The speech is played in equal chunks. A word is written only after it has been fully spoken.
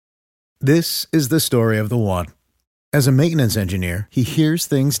This is the story of the one. As a maintenance engineer, he hears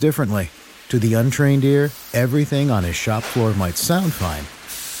things differently. To the untrained ear, everything on his shop floor might sound fine,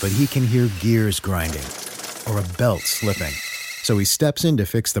 but he can hear gears grinding or a belt slipping. So he steps in to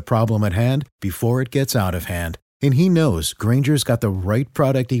fix the problem at hand before it gets out of hand. And he knows Grainger's got the right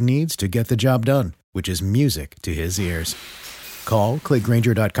product he needs to get the job done, which is music to his ears. Call, click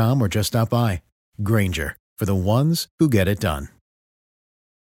Grainger.com, or just stop by. Grainger, for the ones who get it done.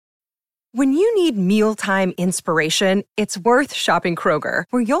 When you need mealtime inspiration, it's worth shopping Kroger,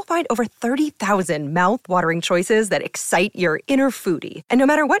 where you'll find over 30,000 mouth-watering choices that excite your inner foodie. And no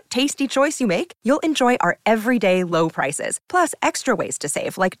matter what tasty choice you make, you'll enjoy our everyday low prices, plus extra ways to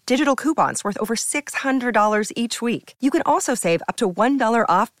save, like digital coupons worth over $600 each week. You can also save up to $1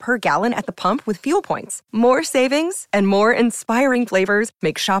 off per gallon at the pump with fuel points. More savings and more inspiring flavors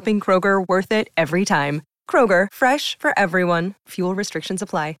make shopping Kroger worth it every time. Kroger, fresh for everyone. Fuel restrictions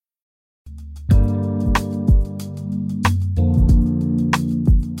apply.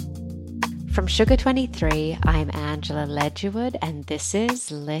 From Sugar 23, I'm Angela Ledgerwood, and this is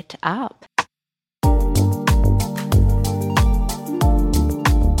Lit Up.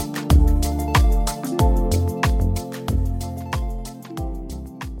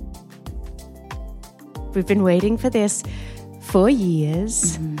 We've been waiting for this for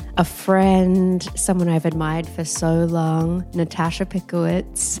years. A friend, someone I've admired for so long, Natasha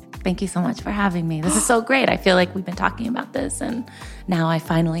Pickowicz. Thank you so much for having me. This is so great. I feel like we've been talking about this, and now I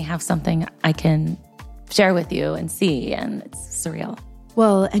finally have something I can share with you and see, and it's surreal.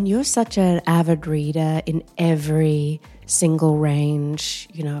 Well, and you're such an avid reader in every single range,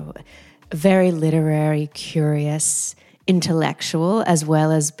 you know, very literary, curious, intellectual, as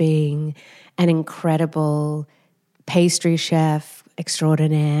well as being an incredible pastry chef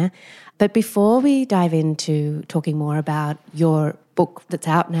extraordinaire. But before we dive into talking more about your book that's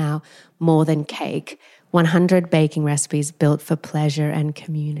out now, More Than Cake, 100 Baking Recipes Built for Pleasure and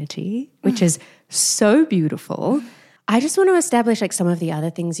Community, which is so beautiful. I just want to establish like some of the other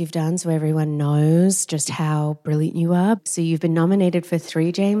things you've done so everyone knows just how brilliant you are. So you've been nominated for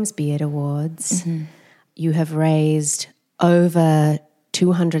 3 James Beard Awards. You have raised over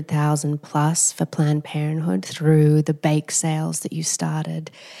 200,000 plus for Planned Parenthood through the bake sales that you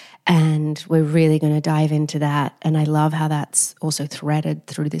started. And we're really going to dive into that. And I love how that's also threaded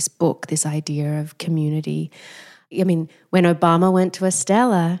through this book, this idea of community. I mean, when Obama went to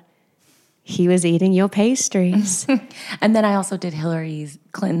Estella, he was eating your pastries. And then I also did Hillary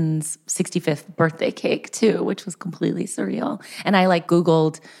Clinton's 65th birthday cake too, which was completely surreal. And I like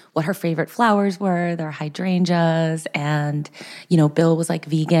Googled what her favorite flowers were, their hydrangeas, and, you know, Bill was like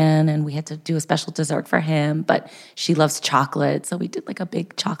vegan and we had to do a special dessert for him, but she loves chocolate. So we did like a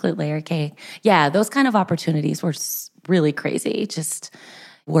big chocolate layer cake. Yeah, those kind of opportunities were really crazy. Just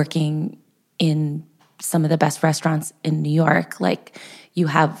working in some of the best restaurants in New York, like you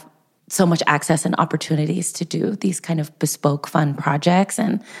have so much access and opportunities to do these kind of bespoke, fun projects.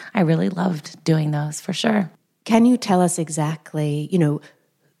 And I really loved doing those for sure. Can you tell us exactly, you know,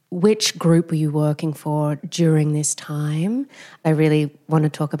 which group were you working for during this time? I really want to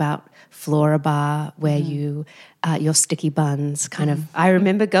talk about Flora Bar, where you, your sticky buns kind of, I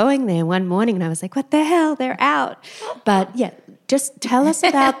remember going there one morning and I was like, what the hell, they're out. But yeah, just tell us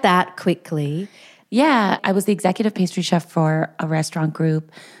about that quickly. Yeah, I was the executive pastry chef for a restaurant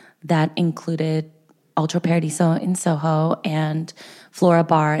group that included Ultra Paradiso in Soho and Flora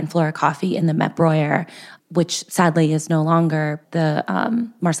Bar and Flora Coffee in the Met Breuer, which sadly is no longer. The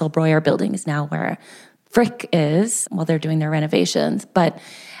Marcel Breuer building is now where Frick is while they're doing their renovations. But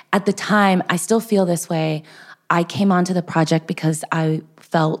at the time, I still feel this way. I came onto the project because I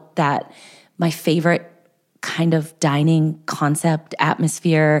felt that my favorite kind of dining concept,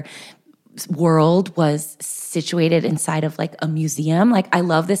 atmosphere, world was situated inside of like a museum. Like I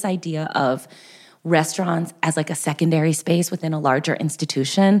love this idea of restaurants as like a secondary space within a larger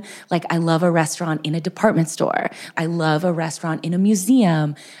institution. Like I love a restaurant in a department store. I love a restaurant in a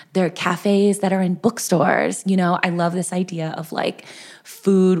museum. There are cafes that are in bookstores. You know, I love this idea of like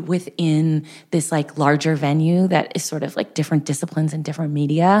food within this like larger venue that is sort of like different disciplines and different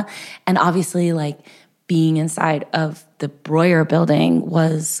media. And obviously like being inside of the Breuer building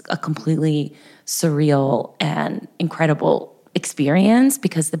was a completely surreal and incredible experience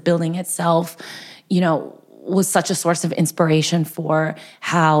because the building itself, you know, was such a source of inspiration for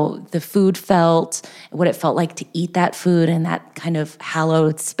how the food felt, what it felt like to eat that food in that kind of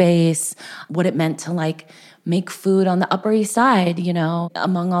hallowed space, what it meant to like make food on the Upper East Side, you know,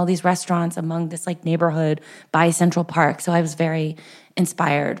 among all these restaurants, among this like neighborhood by Central Park. So I was very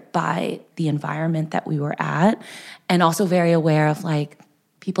inspired by the environment that we were at and also very aware of like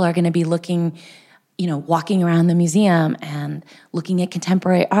People are going to be looking, walking around the museum and looking at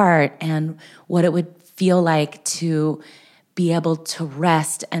contemporary art and what it would feel like to be able to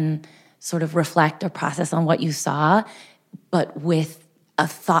rest and sort of reflect or process on what you saw, but with a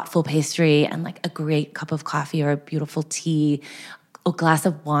thoughtful pastry and like a great cup of coffee or a beautiful tea, a glass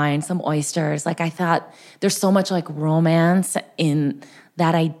of wine, some oysters. Like I thought there's so much like romance in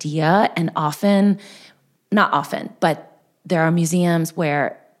that idea. And not often, but there are museums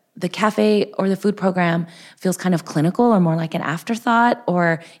where the cafe or the food program feels kind of clinical or more like an afterthought,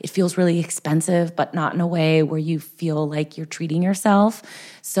 or it feels really expensive, but not in a way where you feel like you're treating yourself.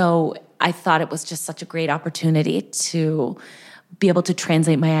 So I thought it was just such a great opportunity to be able to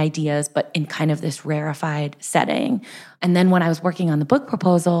translate my ideas, but in kind of this rarefied setting. And then when I was working on the book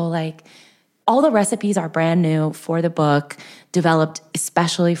proposal, like all the recipes are brand new for the book, developed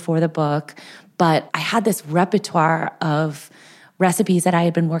especially for the book. But I had this repertoire of recipes that I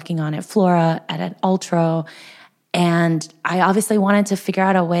had been working on at Flora, at Altro, and I obviously wanted to figure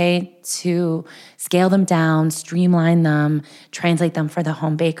out a way to scale them down, streamline them, translate them for the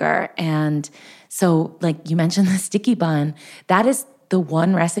home baker. And so, like you mentioned the sticky bun, that is the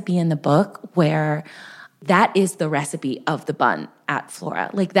one recipe in the book where that is the recipe of the bun at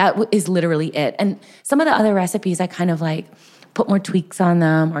Flora. Like that is literally it. And some of the other recipes I kind of like put more tweaks on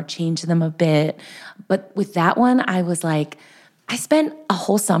them or change them a bit. But with that one, I was like, I spent a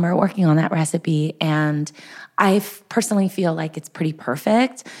whole summer working on that recipe, and I personally feel like it's pretty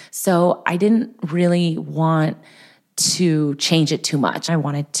perfect. So I didn't really want to change it too much. I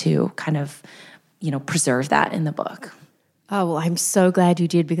wanted to kind of, preserve that in the book. Oh, well, I'm so glad you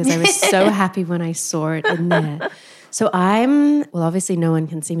did, because I was so happy when I saw it in there. So obviously no one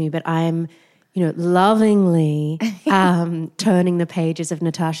can see me, but I'm, lovingly turning the pages of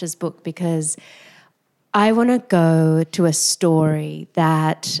Natasha's book, because I want to go to a story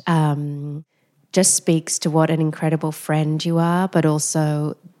that just speaks to what an incredible friend you are, but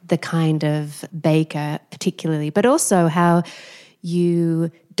also the kind of baker particularly, but also how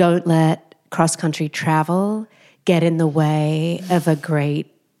you don't let cross-country travel get in the way of a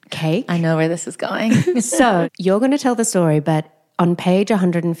great cake. I know where this is going. So you're going to tell the story, but on page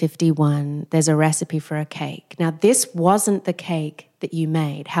 151, there's a recipe for a cake. Now, this wasn't the cake that you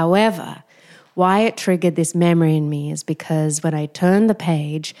made. However, why it triggered this memory in me is because when I turn the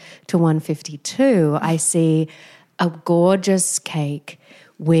page to 152, I see a gorgeous cake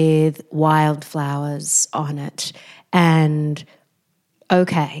with wildflowers on it. And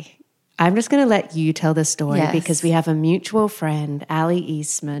okay, I'm just going to let you tell the story, because we have a mutual friend, Ali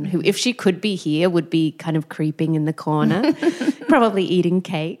Eastman, who, if she could be here, would be kind of creeping in the corner, probably eating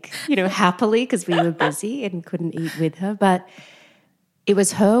cake, happily, because we were busy and couldn't eat with her. But it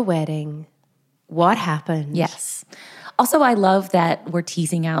was her wedding. What happened? Yes. Also, I love that we're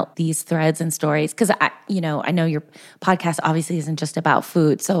teasing out these threads and stories, because I know your podcast obviously isn't just about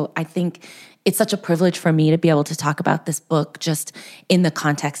food. So I think it's such a privilege for me to be able to talk about this book just in the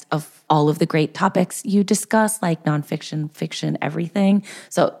context of all of the great topics you discuss, like nonfiction, fiction, everything.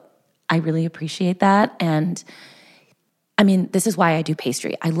 So I really appreciate that. And I mean, this is why I do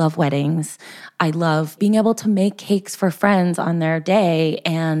pastry. I love weddings. I love being able to make cakes for friends on their day.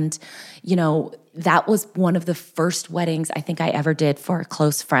 And, that was one of the first weddings I think I ever did for a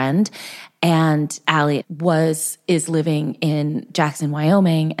close friend. And Allie is living in Jackson,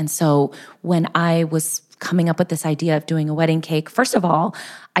 Wyoming. And so when I was coming up with this idea of doing a wedding cake, first of all,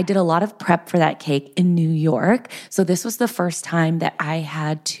 I did a lot of prep for that cake in New York. So this was the first time that I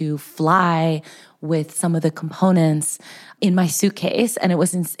had to fly with some of the components in my suitcase. And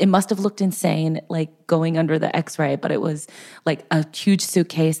it must have looked insane, like going under the x-ray, but it was like a huge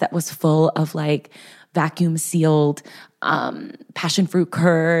suitcase that was full of like vacuum sealed passion fruit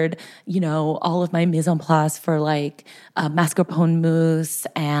curd, all of my mise en place for like mascarpone mousse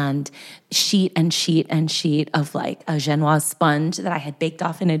and sheet of like a Genoise sponge that I had baked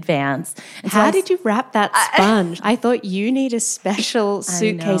off in advance. And How did you wrap that sponge? I thought you need a special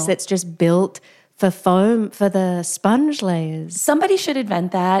suitcase that's just built for foam, for the sponge layers. Somebody should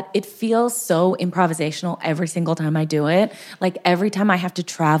invent that. It feels so improvisational every single time I do it. Like every time I have to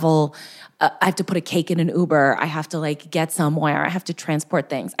travel, I have to put a cake in an Uber. I have to like get somewhere. I have to transport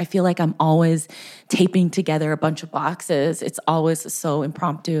things. I feel like I'm always taping together a bunch of boxes. It's always so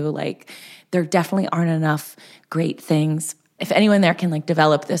impromptu. Like there definitely aren't enough great things. If anyone there can like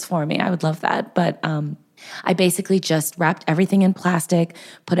develop this for me, I would love that. But I basically just wrapped everything in plastic,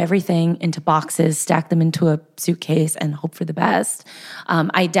 put everything into boxes, stacked them into a suitcase, and hope for the best.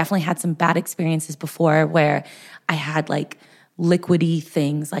 I definitely had some bad experiences before where I had like liquidy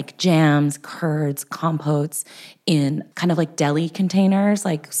things like jams, curds, compotes in kind of like deli containers,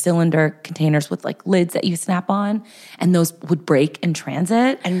 like cylinder containers with like lids that you snap on, and those would break in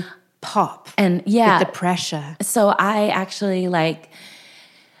transit. And pop. And yeah. With the pressure. So I actually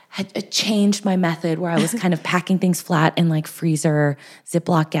had changed my method where I was kind of packing things flat in like freezer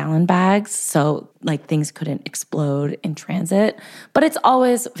Ziploc gallon bags so like things couldn't explode in transit. But it's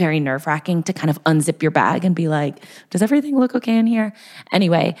always very nerve-wracking to kind of unzip your bag and be like, does everything look okay in here?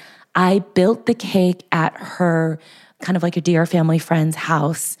 Anyway, I built the cake at her kind of like a dear family friend's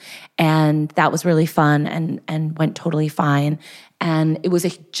house, and that was really fun and went totally fine. And it was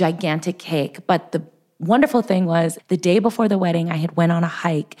a gigantic cake, but the wonderful thing was the day before the wedding, I had went on a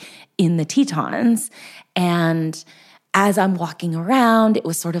hike in the Tetons, and as I'm walking around, it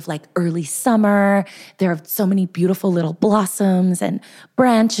was sort of like early summer. There are so many beautiful little blossoms and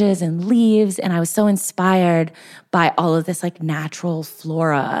branches and leaves, and I was so inspired by all of this like natural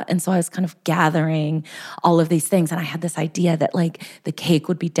flora. And so I was kind of gathering all of these things, and I had this idea that like the cake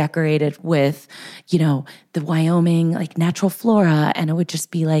would be decorated with, you know, the Wyoming like natural flora, and it would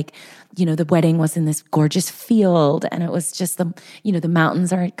just be like, you know, the wedding was in this gorgeous field, and it was just the, you know, the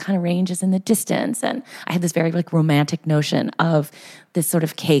mountains are kind of ranges in the distance. And I had this very like romantic notion of this sort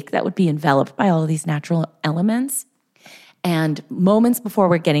of cake that would be enveloped by all of these natural elements. And moments before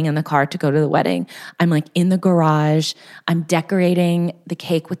we're getting in the car to go to the wedding, I'm like in the garage, I'm decorating the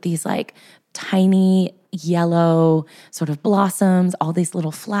cake with these like tiny yellow sort of blossoms, all these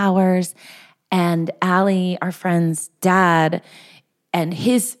little flowers. And Allie, our friend's dad, and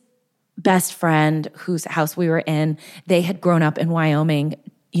his best friend whose house we were in, they had grown up in Wyoming,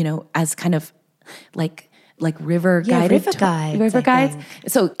 you know, as kind of like river guides.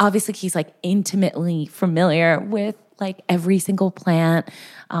 So obviously he's like intimately familiar with like every single plant.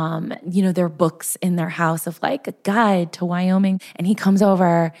 You know, there are books in their house of like a guide to Wyoming. And he comes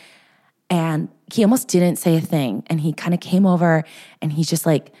over and he almost didn't say a thing. And he kind of came over and he just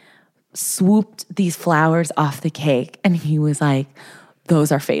like swooped these flowers off the cake. And he was like,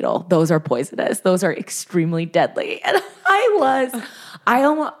 those are fatal. Those are poisonous. Those are extremely deadly. And I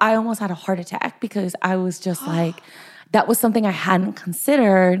almost had a heart attack because I was just like, that was something I hadn't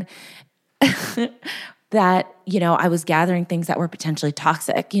considered that, you know, I was gathering things that were potentially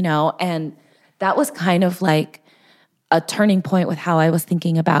toxic, you know, and that was kind of like a turning point with how I was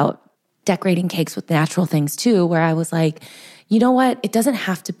thinking about decorating cakes with natural things too, where I was like, you know what? It doesn't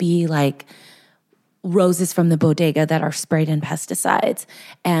have to be like roses from the bodega that are sprayed in pesticides.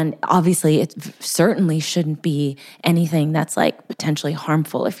 And obviously it certainly shouldn't be anything that's like potentially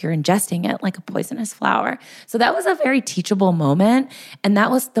harmful if you're ingesting it, like a poisonous flower. So that was a very teachable moment. And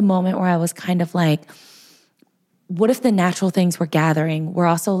that was the moment where I was kind of like, what if the natural things we're gathering were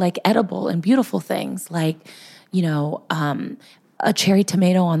also like edible and beautiful things, like, you know, a cherry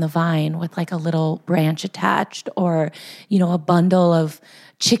tomato on the vine with like a little branch attached, or, you know, a bundle of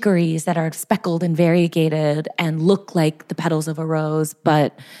chicories that are speckled and variegated and look like the petals of a rose,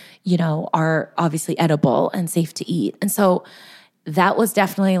 but, you know, are obviously edible and safe to eat. And so that was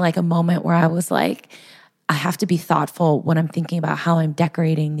definitely like a moment where I was like, I have to be thoughtful when I'm thinking about how I'm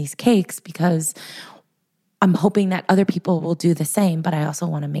decorating these cakes, because I'm hoping that other people will do the same, but I also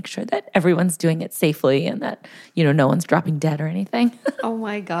want to make sure that everyone's doing it safely and that, you know, no one's dropping dead or anything. Oh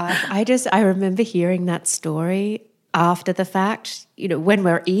my God. I remember hearing that story after the fact, you know, when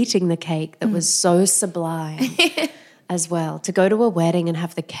we're eating the cake that was so sublime as well. To go to a wedding and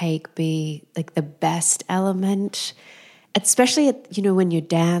have the cake be like the best element, especially, you know, when you're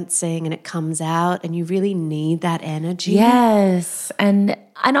dancing and it comes out and you really need that energy. Yes. And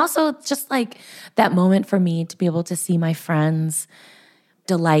also just like that moment for me to be able to see my friends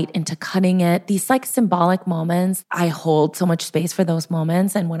delight into cutting it. These like symbolic moments, I hold so much space for those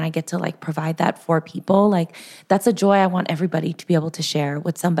moments. And when I get to like provide that for people, like that's a joy I want everybody to be able to share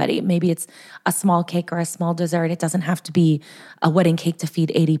with somebody. Maybe it's a small cake or a small dessert. It doesn't have to be a wedding cake to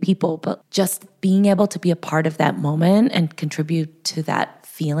feed 80 people, but just being able to be a part of that moment and contribute to that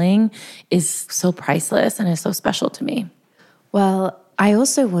feeling is so priceless and is so special to me. Well, I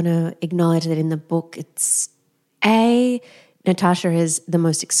also want to acknowledge that in the book, it's Natasha is the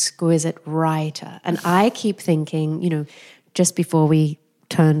most exquisite writer. And I keep thinking, you know, just before we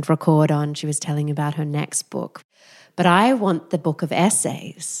turned record on, she was telling about her next book. But I want the book of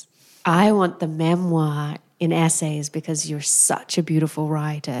essays. I want the memoir in essays because you're such a beautiful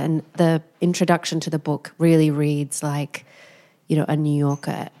writer. And the introduction to the book really reads like, you know, a New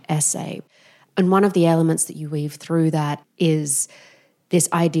Yorker essay. And one of the elements that you weave through that is this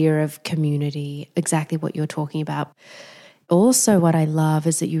idea of community, exactly what you're talking about. Also, what I love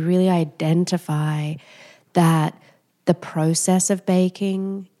is that you really identify that the process of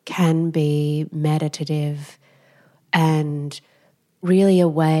baking can be meditative and really a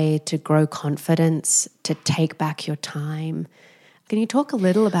way to grow confidence, to take back your time. Can you talk a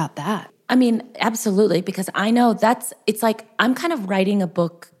little about that? I mean, absolutely, because I know it's like I'm kind of writing a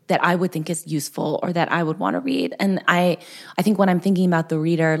book that I would think is useful or that I would want to read. And I think when I'm thinking about the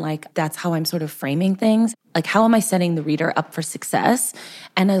reader, like that's how I'm sort of framing things. Like, how am I setting the reader up for success?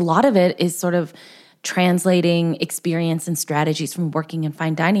 And a lot of it is sort of translating experience and strategies from working in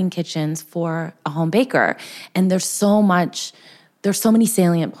fine dining kitchens for a home baker. And there's so many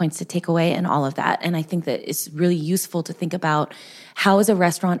salient points to take away in all of that. And I think that it's really useful to think about how is a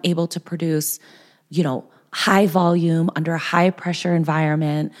restaurant able to produce, high volume under a high pressure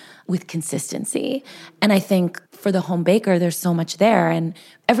environment with consistency. And I think for the home baker, there's so much there. And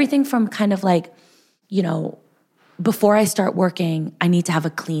everything from kind of like, before I start working, I need to have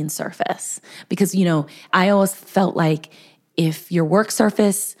a clean surface because, I always felt like if your work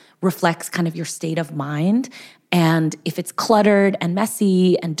surface reflects kind of your state of mind, and if it's cluttered and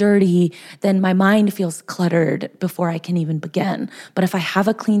messy and dirty, then my mind feels cluttered before I can even begin. But if I have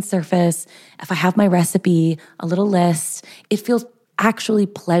a clean surface, if I have my recipe, a little list, it feels actually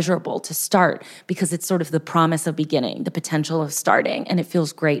pleasurable to start because it's sort of the promise of beginning, the potential of starting. And it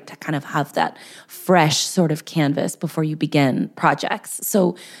feels great to kind of have that fresh sort of canvas before you begin projects.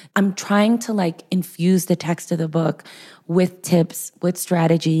 So I'm trying to like infuse the text of the book with tips, with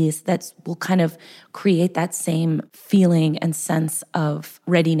strategies that will kind of create that same feeling and sense of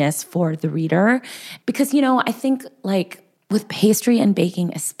readiness for the reader. Because, I think like with pastry and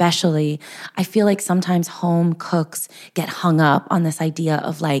baking especially, I feel like sometimes home cooks get hung up on this idea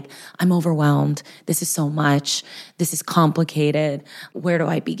of like, I'm overwhelmed. This is so much. This is complicated. Where do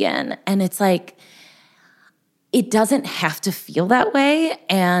I begin? And it's like, it doesn't have to feel that way.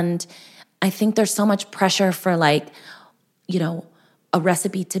 And I think there's so much pressure for like, a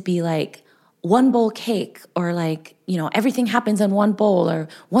recipe to be like one bowl cake or like, everything happens in one bowl or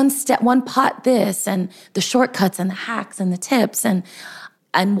one step, one pot this, and the shortcuts and the hacks and the tips.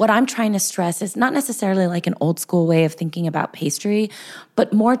 And what I'm trying to stress is not necessarily like an old school way of thinking about pastry,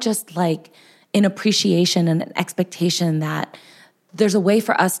 but more just like an appreciation and an expectation that there's a way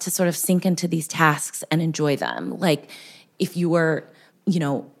for us to sort of sink into these tasks and enjoy them. Like if you were,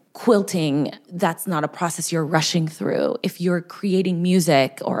 quilting, that's not a process you're rushing through. If you're creating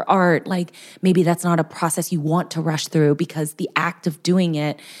music or art, like maybe that's not a process you want to rush through because the act of doing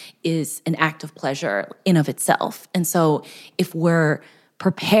it is an act of pleasure in of itself. And so if we're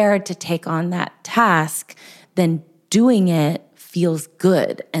prepared to take on that task, then doing it feels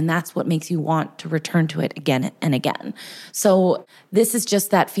good. And that's what makes you want to return to it again and again. So this is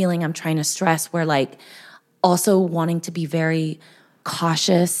just that feeling I'm trying to stress where like also wanting to be very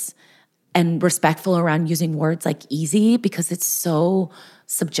cautious and respectful around using words like easy because it's so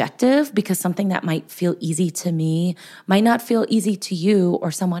subjective, because something that might feel easy to me might not feel easy to you or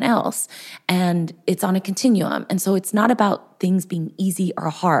someone else. And it's on a continuum. And so it's not about things being easy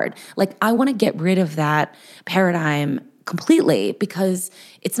or hard. Like I want to get rid of that paradigm completely because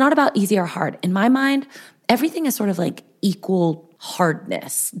it's not about easy or hard. In my mind, everything is sort of like equal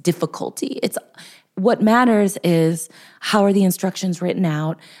hardness, difficulty. It's what matters is how are the instructions written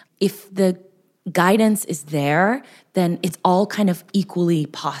out? If the guidance is there, then it's all kind of equally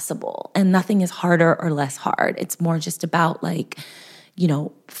possible and nothing is harder or less hard. It's more just about like,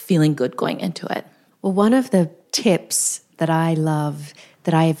 feeling good going into it. Well, one of the tips that I love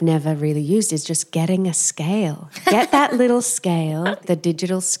that I have never really used is just getting a scale. Get that little scale, the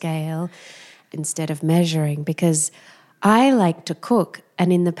digital scale, instead of measuring, because I like to cook.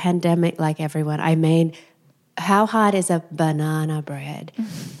 And in the pandemic, like everyone, I made, how hard is a banana bread?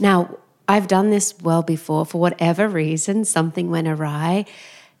 Mm-hmm. Now, I've done this well before. For whatever reason, something went awry.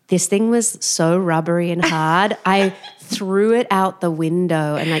 This thing was so rubbery and hard. I threw it out the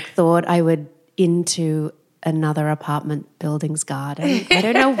window and like thought I would into another apartment building's garden. I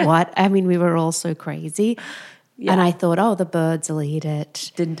don't know what. I mean, we were all so crazy. Yeah. And I thought, oh, the birds will eat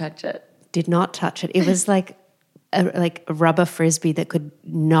it. Didn't touch it. Did not touch it. It was like a rubber frisbee that could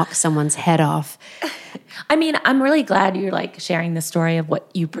knock someone's head off. I mean, I'm really glad you're like sharing the story of what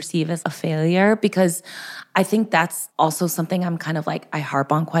you perceive as a failure, because I think that's also something I'm kind of like, I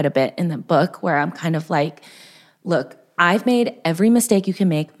harp on quite a bit in the book, where I'm kind of like, look, I've made every mistake you can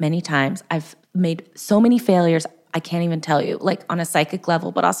make many times. I've made so many failures, I can't even tell you, like on a psychic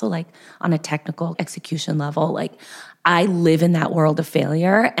level, but also like on a technical execution level. Like I live in that world of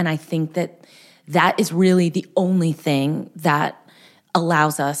failure. And I think that that is really the only thing that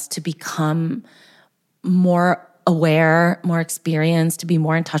allows us to become more aware, more experienced, to be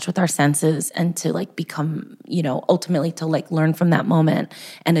more in touch with our senses, and to like become, ultimately to like learn from that moment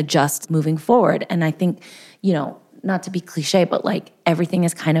and adjust moving forward. And I think, not to be cliche, but like everything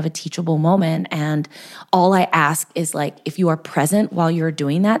is kind of a teachable moment. And all I ask is like, if you are present while you're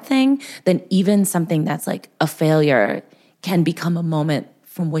doing that thing, then even something that's like a failure can become a moment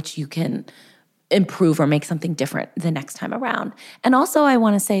from which you can improve or make something different the next time around. And also I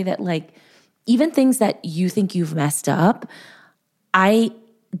want to say that like, even things that you think you've messed up, I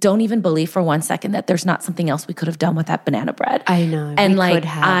don't even believe for 1 second that there's not something else we could have done with that banana bread. I know. And we like could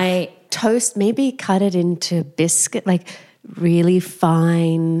have toast, maybe cut it into biscuit, like really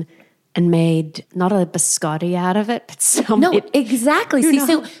fine, and made not a biscotti out of it, but something. No, exactly. See,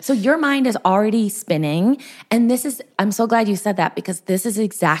 so your mind is already spinning. And I'm so glad you said that, because this is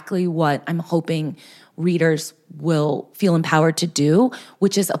exactly what I'm hoping readers will feel empowered to do,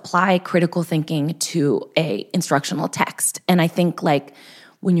 which is apply critical thinking to a instructional text. And I think like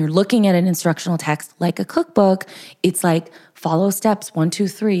when you're looking at an instructional text like a cookbook, it's like follow steps 1, 2,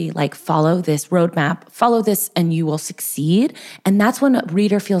 3, like follow this roadmap, follow this, and you will succeed. And that's when a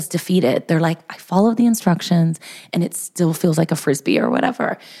reader feels defeated. They're like, I followed the instructions and it still feels like a Frisbee or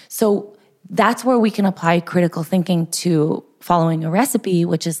whatever. So that's where we can apply critical thinking to following a recipe,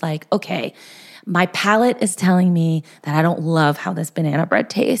 which is like, okay, my palate is telling me that I don't love how this banana bread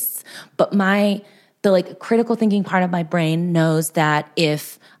tastes, but the like critical thinking part of my brain knows that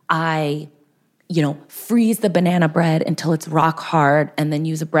if I, freeze the banana bread until it's rock hard and then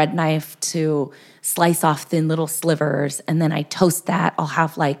use a bread knife to slice off thin little slivers and then I toast that, I'll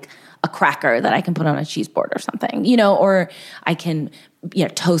have like a cracker that I can put on a cheese board or something, or I can,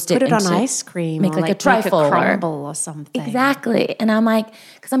 toast it. Put it on ice cream. Make or like a trifle. Make a crumble or something. Exactly. And I'm like,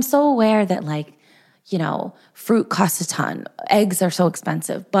 because I'm so aware that like, fruit costs a ton. Eggs are so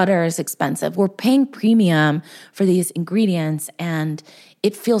expensive. Butter is expensive. We're paying premium for these ingredients and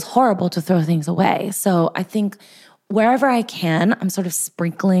it feels horrible to throw things away. So I think wherever I can, I'm sort of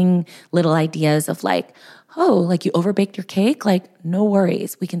sprinkling little ideas of like, oh, like you overbaked your cake? Like, no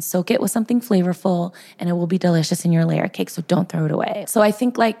worries. We can soak it with something flavorful and it will be delicious in your layer cake. So don't throw it away. So I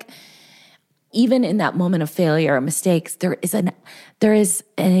think like, even in that moment of failure or mistakes, there is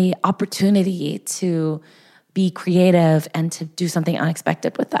an opportunity to be creative and to do something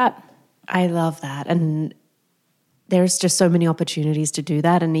unexpected with that. I love that. And there's just so many opportunities to do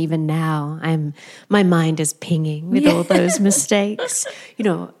that. And even now, my mind is pinging with all those mistakes.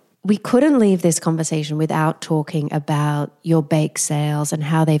 We couldn't leave this conversation without talking about your bake sales and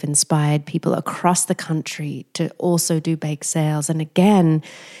how they've inspired people across the country to also do bake sales. And again,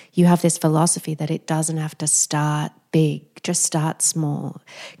 you have this philosophy that it doesn't have to start big, just start small.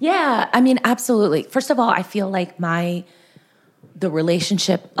 Yeah, I mean, absolutely. First of all, I feel like the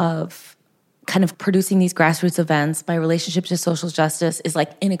relationship of kind of producing these grassroots events, my relationship to social justice is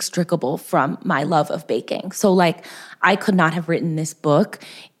like inextricable from my love of baking. So like I could not have written this book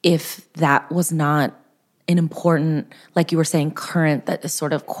if that was not an important, like you were saying, current that is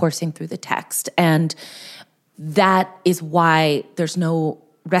sort of coursing through the text. And that is why there's no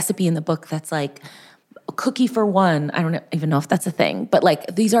recipe in the book that's like a cookie for one. I don't even know if that's a thing, but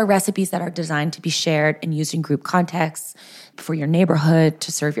like these are recipes that are designed to be shared and used in group contexts for your neighborhood,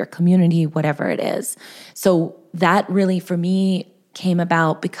 to serve your community, whatever it is. So that really for me came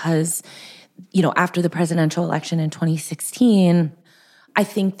about because, after the presidential election in 2016, I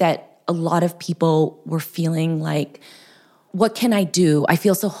think that a lot of people were feeling like, what can I do? I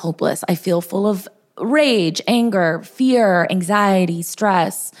feel so hopeless. I feel full of rage, anger, fear, anxiety,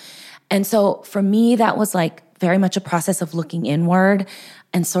 stress. And so for me, that was like very much a process of looking inward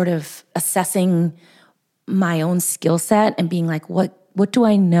and sort of assessing my own skill set and being like, what do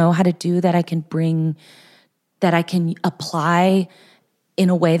I know how to do that I can bring, that I can apply in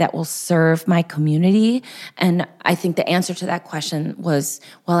a way that will serve my community? And I think the answer to that question was,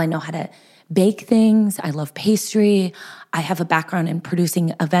 well, I know how to bake things. I love pastry. I have a background in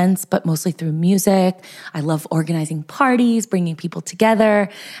producing events, but mostly through music. I love organizing parties, bringing people together.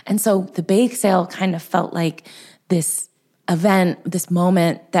 And so the bake sale kind of felt like this event, this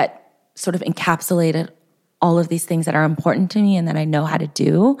moment that sort of encapsulated all of these things that are important to me and that I know how to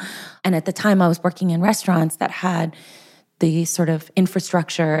do. And at the time I was working in restaurants that had the sort of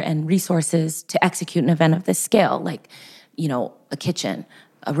infrastructure and resources to execute an event of this scale, like, a kitchen,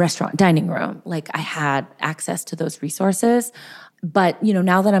 a restaurant, dining room. Like I had access to those resources. But,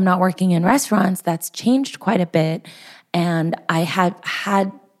 now that I'm not working in restaurants, that's changed quite a bit. And I have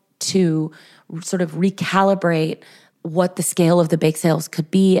had to sort of recalibrate what the scale of the bake sales could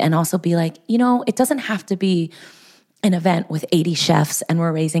be and also be like, it doesn't have to be an event with 80 chefs and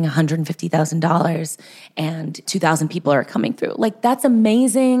we're raising $150,000 and 2,000 people are coming through. Like, that's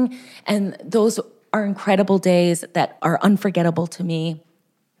amazing. And those are incredible days that are unforgettable to me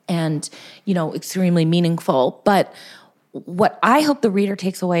and, extremely meaningful. But what I hope the reader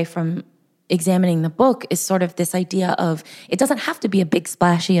takes away from examining the book is sort of this idea of it doesn't have to be a big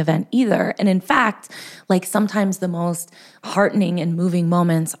splashy event either. And in fact, like sometimes the most heartening and moving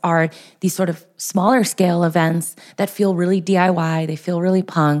moments are these sort of smaller scale events that feel really DIY, they feel really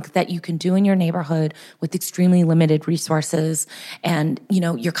punk, that you can do in your neighborhood with extremely limited resources. And,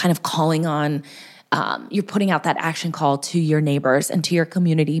 you're kind of calling on, you're putting out that action call to your neighbors and to your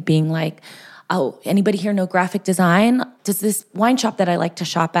community, being like, oh, anybody here know graphic design? Does this wine shop that I like to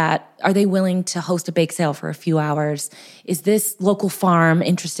shop at, are they willing to host a bake sale for a few hours? Is this local farm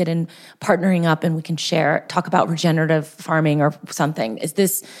interested in partnering up and we can talk about regenerative farming or something? Is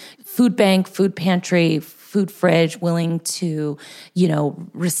this food bank, food pantry, food fridge willing to,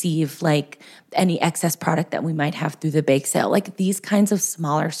 receive like any excess product that we might have through the bake sale? Like these kinds of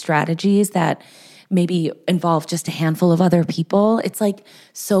smaller strategies that maybe involve just a handful of other people. It's like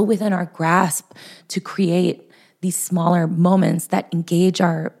so within our grasp to create these smaller moments that engage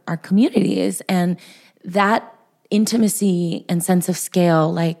our communities. And that intimacy and sense of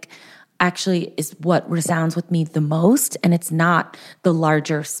scale, like, actually is what resounds with me the most. And it's not the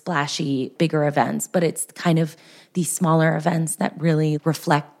larger, splashy, bigger events, but it's kind of these smaller events that really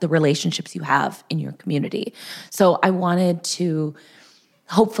reflect the relationships you have in your community. So I wanted to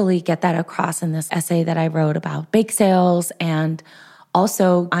hopefully get that across in this essay that I wrote about bake sales. And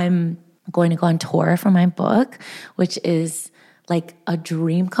also I'm going to go on tour for my book, which is like a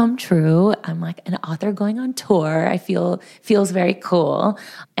dream come true. I'm like an author going on tour. I feels very cool.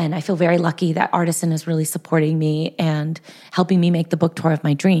 And I feel very lucky that Artisan is really supporting me and helping me make the book tour of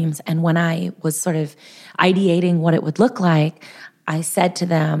my dreams. And when I was sort of ideating what it would look like, I said to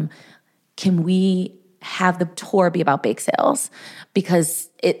them, can we have the tour be about bake sales? Because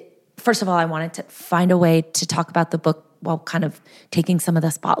first of all, I wanted to find a way to talk about the book while kind of taking some of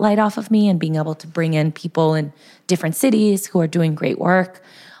the spotlight off of me and being able to bring in people in different cities who are doing great work.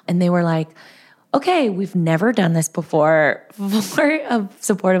 And they were like, okay, we've never done this before for a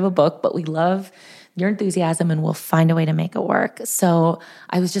support of a book, but we love your enthusiasm and we'll find a way to make it work. So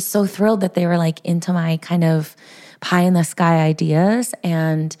I was just so thrilled that they were like into my kind of pie in the sky ideas.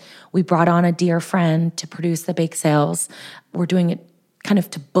 And we brought on a dear friend to produce the bake sales. We're doing it kind of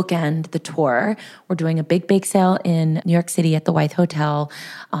to bookend the tour. We're doing a big bake sale in New York City at the Wythe Hotel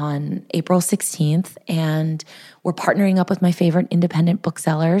on April 16th. And we're partnering up with my favorite independent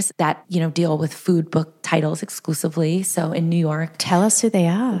booksellers that, deal with food book titles exclusively. So in New York. Tell us who they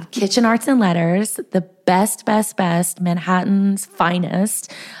are. Kitchen Arts and Letters, the best, Manhattan's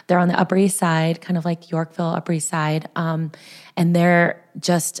finest. They're on the Upper East Side, kind of like Yorkville, Upper East Side. And they're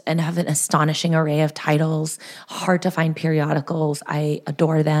and have an astonishing array of titles, hard to find periodicals. I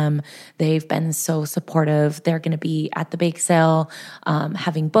adore them. They've been so supportive. They're going to be at the bake sale,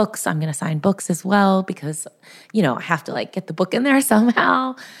 having books. I'm going to sign books as well because, I have to get the book in there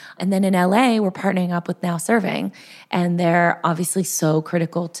somehow. And then in LA, we're partnering up with Now Serving, and they're obviously so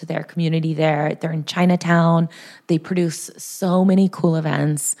critical to their community there. They're in Chinatown. They produce so many cool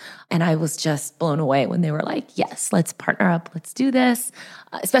events. And I was just blown away when they were like, yes, let's partner up. Let's do this.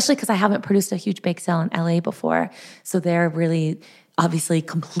 Especially because I haven't produced a huge bake sale in LA before. So they're really obviously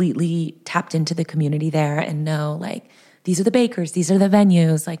completely tapped into the community there and know these are the bakers, these are the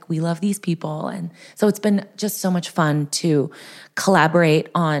venues, we love these people. And so it's been just so much fun to collaborate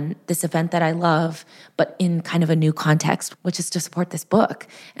on this event that I love, but in kind of a new context, which is to support this book.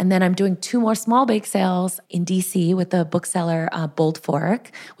 And then I'm doing 2 more small bake sales in DC with the bookseller Bold Fork,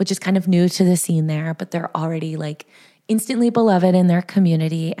 which is kind of new to the scene there, but they're already instantly beloved in their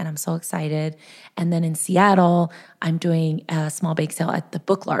community, and I'm so excited. And then in Seattle, I'm doing a small bake sale at the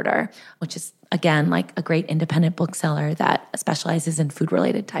Book Larder, which is, again, a great independent bookseller that specializes in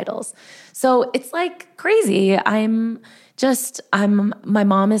food-related titles. So it's crazy. My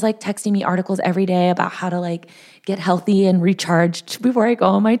mom is texting me articles every day about how to get healthy and recharged before I go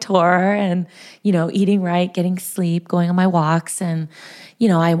on my tour and, eating right, getting sleep, going on my walks. And,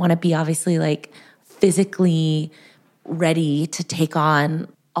 I want to be obviously physically ready to take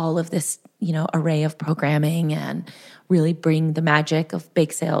on all of this, array of programming and really bring the magic of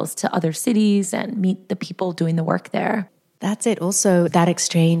bake sales to other cities and meet the people doing the work there. That's it. Also, that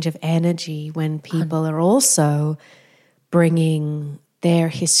exchange of energy when people are also bringing their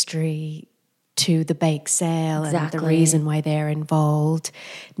history to the bake sale and the reason why they're involved.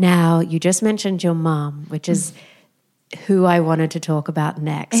 Now, you just mentioned your mom, which is who I wanted to talk about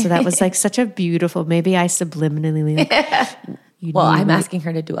next. So that was like such a beautiful, maybe I subliminally. Well, I'm asking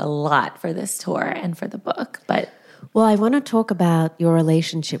her to do a lot for this tour and for the book, but. Well, I want to talk about your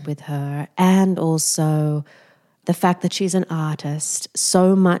relationship with her and also the fact that she's an artist.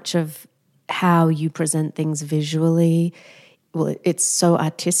 So much of how you present things visually, well, it's so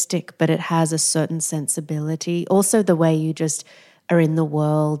artistic, but it has a certain sensibility. Also, the way you just are in the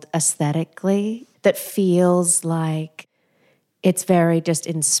world aesthetically, that feels like it's very just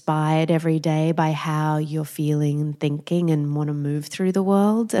inspired every day by how you're feeling and thinking and want to move through the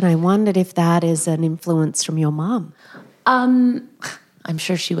world. And I wondered if that is an influence from your mom. I'm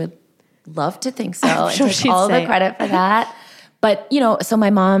sure she would love to think so. I'm sure and take all the credit for that. But, you know, so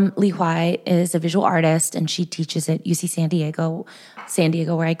my mom, Li Huai, is a visual artist and she teaches at UC San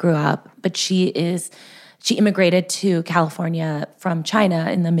Diego, where I grew up. But she immigrated to California from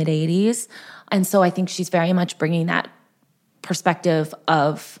China in the mid-'80s. And so I think she's very much bringing that perspective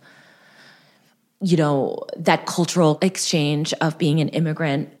of, you know, that cultural exchange of being an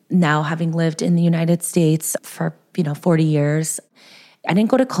immigrant, now having lived in the United States for, 40 years. I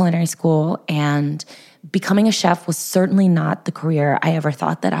didn't go to culinary school, and becoming a chef was certainly not the career I ever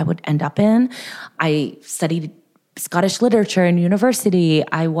thought that I would end up in. I studied Scottish literature in university.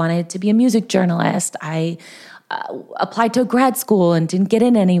 I wanted to be a music journalist. I applied to grad school and didn't get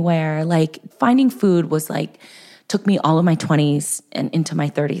in anywhere. Like, finding food was like, took me all of my 20s and into my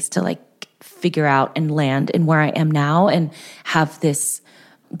 30s to like figure out and land in where I am now and have this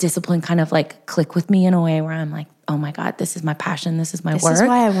discipline kind of like click with me in a way where I'm like, oh my God, this is my passion. This is my work. This is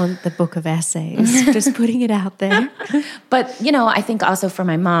why I want the book of essays, just putting it out there. But, I think also for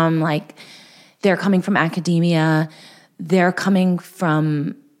my mom, like, they're coming from academia. They're coming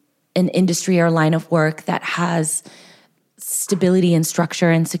from an industry or line of work that has stability and structure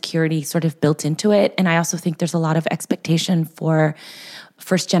and security sort of built into it. And I also think there's a lot of expectation for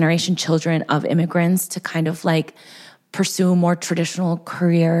first-generation children of immigrants to kind of like pursue more traditional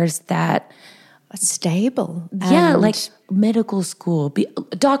careers that are stable. Yeah, like medical school, be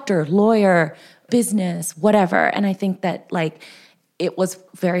a doctor, lawyer, business, whatever. And I think that like it was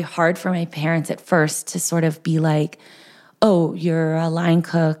very hard for my parents at first to sort of be like, oh, you're a line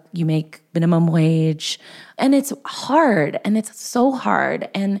cook, you make minimum wage. And it's hard, and it's so hard.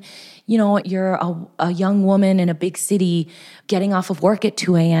 And, you're a young woman in a big city getting off of work at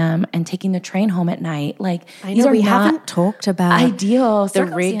 2 a.m. and taking the train home at night. Like, I know we haven't talked about ideal the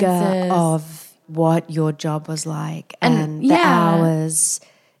rigor of what your job was like and the hours.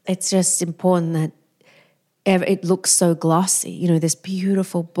 It's just important that it looks so glossy, this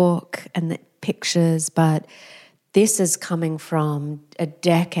beautiful book and the pictures, but this is coming from a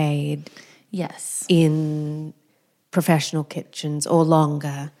decade in professional kitchens or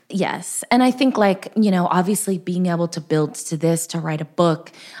longer. Yes. And I think like, obviously being able to build to this, to write a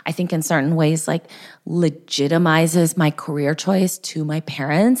book, I think in certain ways like legitimizes my career choice to my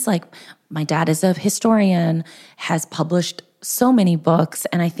parents. Like, my dad is a historian, has published so many books.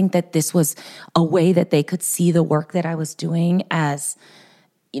 And I think that this was a way that they could see the work that I was doing as,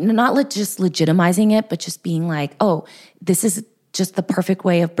 not just legitimizing it, but just being like, oh, this is just the perfect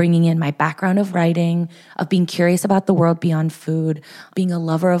way of bringing in my background of writing, of being curious about the world beyond food, being a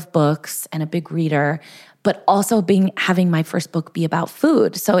lover of books and a big reader, but also having my first book be about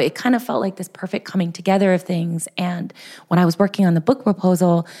food. So it kind of felt like this perfect coming together of things. And when I was working on the book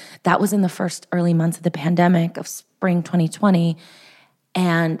proposal, that was in the first early months of the pandemic of spring 2020.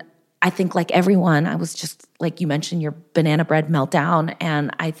 And I think like everyone, I was just like, you mentioned your banana bread meltdown.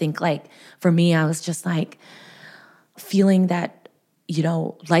 And I think like for me, I was just like feeling that,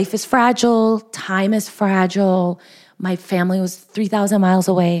 life is fragile, time is fragile. My family was 3,000 miles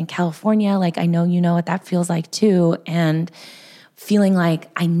away in California. Like, I know you know what that feels like too. And feeling like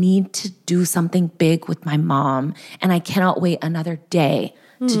I need to do something big with my mom and I cannot wait another day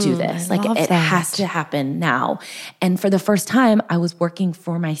to do this. Like, it has to happen now. And for the first time, I was working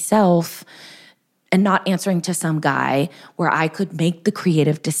for myself and not answering to some guy, where I could make the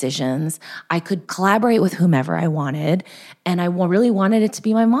creative decisions. I could collaborate with whomever I wanted. And I really wanted it to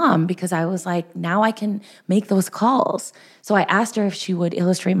be my mom, because I was like, now I can make those calls. So I asked her if she would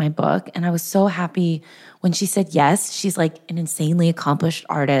illustrate my book. And I was so happy when she said yes. She's like an insanely accomplished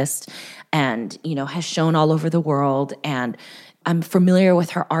artist and, has shown all over the world. And I'm familiar with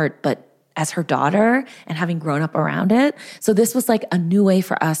her art, but as her daughter and having grown up around it. So this was like a new way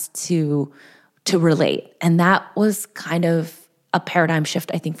for us to relate. And that was kind of a paradigm shift,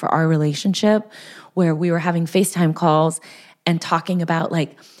 I think, for our relationship, where we were having FaceTime calls and talking about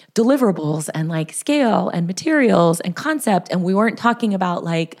like deliverables and like scale and materials and concept. And we weren't talking about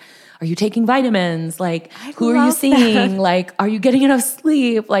like, are you taking vitamins? Like, who are you seeing? Like, are you getting enough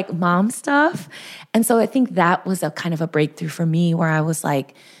sleep? Like mom stuff. And so I think that was a kind of a breakthrough for me where I was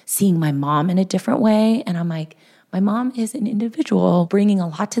like seeing my mom in a different way. And I'm like, my mom is an individual bringing a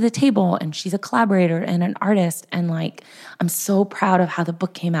lot to the table, and she's a collaborator and an artist. And like, I'm so proud of how the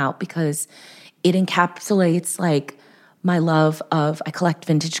book came out because it encapsulates like my love of, I collect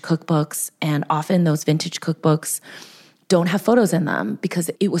vintage cookbooks, and often those vintage cookbooks don't have photos in them because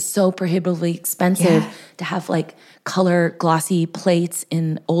it was so prohibitively expensive to have like color glossy plates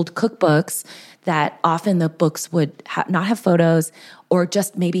in old cookbooks that often the books would not have photos or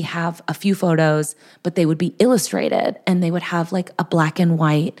just maybe have a few photos, but they would be illustrated and they would have like a black and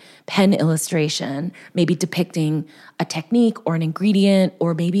white pen illustration, maybe depicting a technique or an ingredient,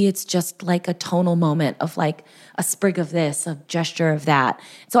 or maybe it's just like a tonal moment of like a sprig of this, a gesture of that.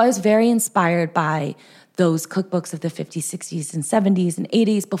 So I was very inspired by those cookbooks of the 50s, 60s, and 70s and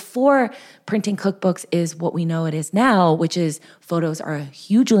 80s before printing cookbooks is what we know it is now, which is photos are a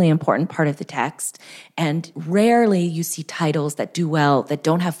hugely important part of the text. And rarely you see titles that do well that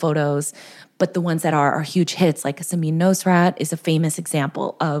don't have photos, but the ones that are huge hits, like Samin Nosrat is a famous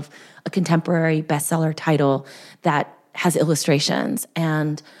example of a contemporary bestseller title that has illustrations.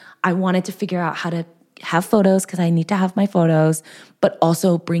 And I wanted to figure out how to have photos because I need to have my photos, but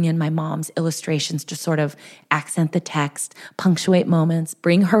also bring in my mom's illustrations to sort of accent the text, punctuate moments,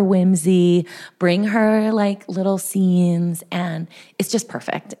 bring her whimsy, bring her like little scenes. And it's just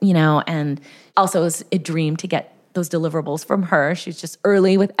perfect, you know? And also it's a dream to get those deliverables from her. She's just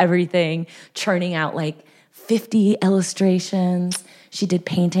early with everything, churning out like 50 illustrations. She did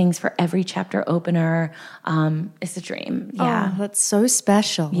paintings for every chapter opener. It's a dream. Yeah. Oh, that's so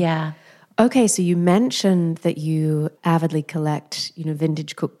special. Yeah. Okay, so you mentioned that you avidly collect,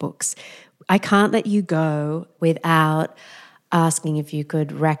 vintage cookbooks. I can't let you go without asking if you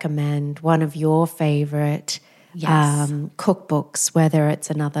could recommend one of your favorite cookbooks, whether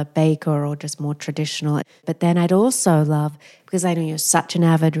it's another baker or just more traditional. But then I'd also love, because I know you're such an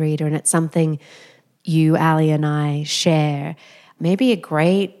avid reader and it's something you, Ali, and I share, maybe a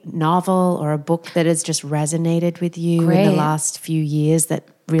great novel or a book that has just resonated with you in the last few years that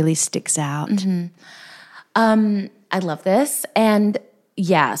really sticks out. Mm-hmm. I love this. And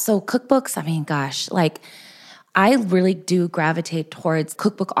yeah, so cookbooks, I mean, gosh, like I really do gravitate towards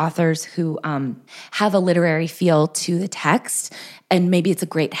cookbook authors who have a literary feel to the text. And maybe it's a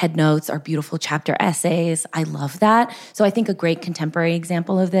great head notes or beautiful chapter essays. I love that. So I think a great contemporary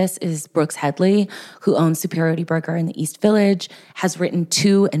example of this is Brooks Headley, who owns Superiority Burger in the East Village, has written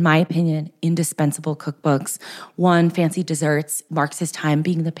two, in my opinion, indispensable cookbooks. One, Fancy Desserts, marks his time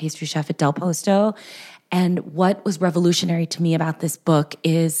being the pastry chef at Del Posto. And what was revolutionary to me about this book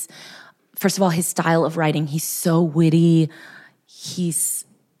is, first of all, his style of writing. He's so witty. It's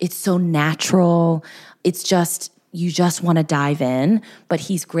so natural. It's just, you just want to dive in, but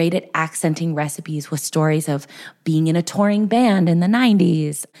he's great at accenting recipes with stories of being in a touring band in the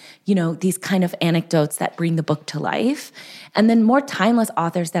 90s, these kind of anecdotes that bring the book to life. And then more timeless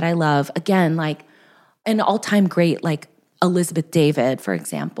authors that I love, again, like an all-time great, like Elizabeth David, for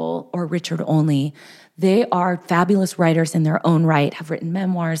example, or Richard Olney. They are fabulous writers in their own right, have written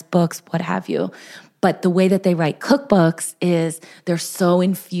memoirs, books, what have you. But the way that they write cookbooks is they're so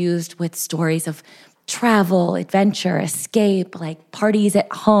infused with stories of travel, adventure, escape, like parties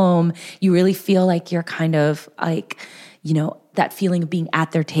at home. You really feel like you're kind of like, that feeling of being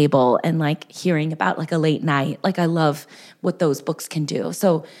at their table and like hearing about like a late night. Like I love what those books can do.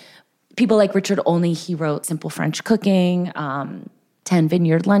 So people like Richard Olney, he wrote Simple French Cooking, 10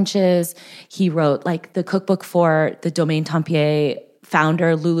 Vineyard Lunches. He wrote like the cookbook for the Domaine Tempier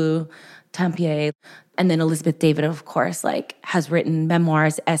founder, Lulu Tempier. And then Elizabeth David, of course, like has written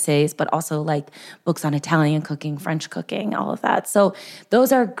memoirs, essays, but also like books on Italian cooking, French cooking, all of that. So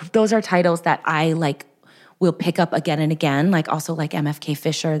those are titles that I like will pick up again and again, like also like MFK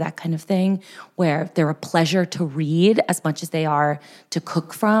Fisher, that kind of thing, where they're a pleasure to read as much as they are to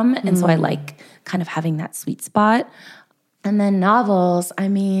cook from. And so I like kind of having that sweet spot. And then novels, I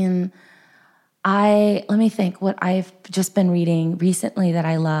mean, let me think what I've just been reading recently that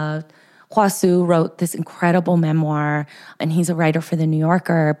I loved. Hua Su wrote this incredible memoir, and he's a writer for The New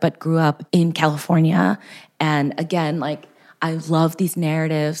Yorker, but grew up in California. And again, like, I love these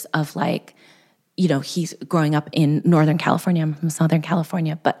narratives of like, he's growing up in Northern California. I'm from Southern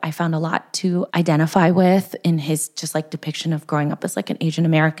California, but I found a lot to identify with in his just like depiction of growing up as like an Asian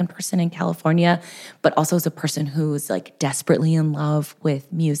American person in California, but also as a person who's like desperately in love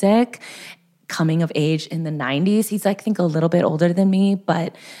with music. coming of age in the 90s. He's like, I think a little bit older than me,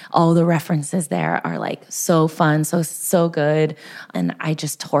 but all the references there are like so fun, so good. And I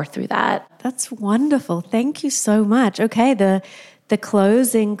just tore through that. That's wonderful. Thank you so much. Okay, the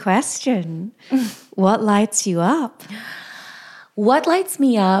closing question. What lights you up? What lights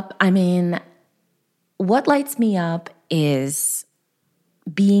me up? I mean, what lights me up is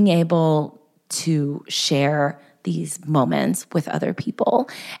being able to share these moments with other people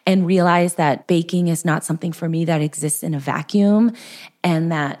and realize that baking is not something for me that exists in a vacuum,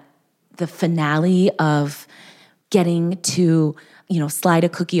 and that the finale of getting to, slide a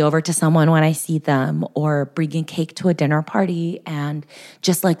cookie over to someone when I see them, or bringing cake to a dinner party, and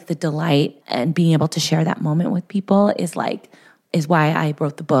just like the delight and being able to share that moment with people is why I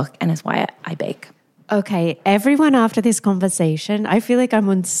wrote the book and is why I bake. Okay, everyone, after this conversation, I feel like I'm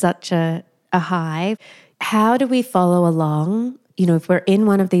on such a high. How do we follow along? If we're in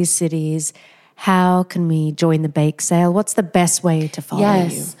one of these cities, how can we join the bake sale? What's the best way to follow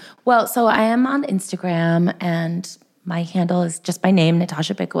you? Well, so I am on Instagram, and my handle is just my name,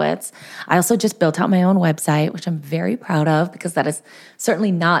 Natasha Pickowicz. I also just built out my own website, which I'm very proud of because that is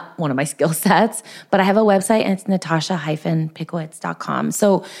certainly not one of my skill sets. But I have a website, and it's natasha-pickowicz.com.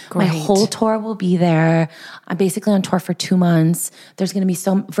 So Great. My whole tour will be there. I'm basically on tour for 2 months. There's going to be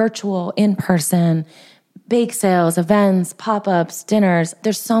some virtual, in-person, bake sales, events, pop-ups, dinners.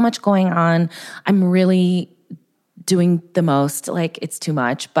 There's so much going on. I'm really doing the most. Like, it's too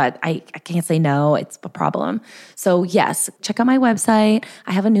much, but I can't say no. It's a problem. So yes, check out my website.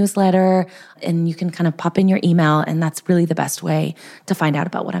 I have a newsletter, and you can kind of pop in your email, and that's really the best way to find out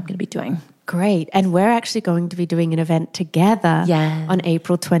about what I'm going to be doing. Great. And we're actually going to be doing an event together on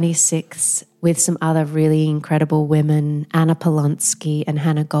April 26th with some other really incredible women, Anna Polonsky and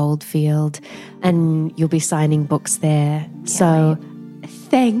Hannah Goldfield, and you'll be signing books there. So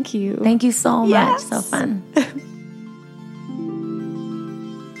thank you. Thank you so much. So fun.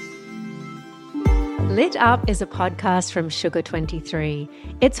 Lit Up is a podcast from Sugar 23.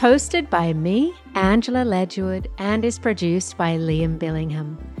 It's hosted by me, Angela Ledgewood, and is produced by Liam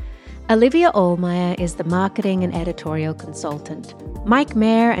Billingham. Olivia Allmeyer is the marketing and editorial consultant. Mike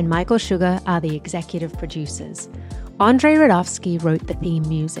Mayer and Michael Sugar are the executive producers. Andrei Radovsky wrote the theme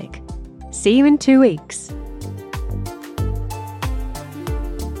music. See you in 2 weeks.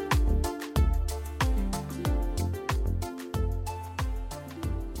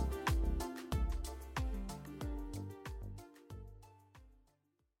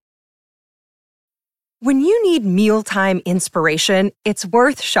 When you need mealtime inspiration, it's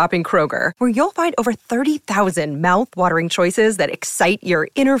worth shopping Kroger, where you'll find over 30,000 mouth-watering choices that excite your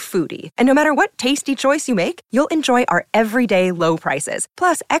inner foodie. And no matter what tasty choice you make, you'll enjoy our everyday low prices,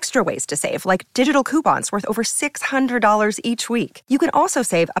 plus extra ways to save, like digital coupons worth over $600 each week. You can also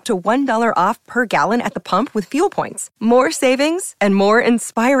save up to $1 off per gallon at the pump with fuel points. More savings and more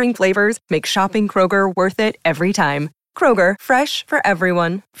inspiring flavors make shopping Kroger worth it every time. Kroger, fresh for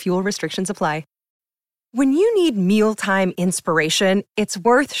everyone. Fuel restrictions apply. When you need mealtime inspiration, it's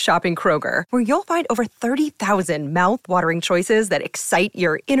worth shopping Kroger, where you'll find over 30,000 mouth-watering choices that excite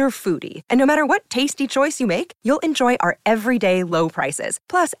your inner foodie. And no matter what tasty choice you make, you'll enjoy our everyday low prices,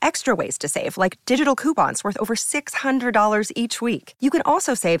 plus extra ways to save, like digital coupons worth over $600 each week. You can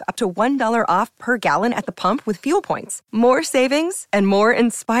also save up to $1 off per gallon at the pump with fuel points. More savings and more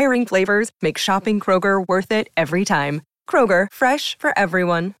inspiring flavors make shopping Kroger worth it every time. Kroger, fresh for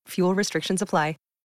everyone. Fuel restrictions apply.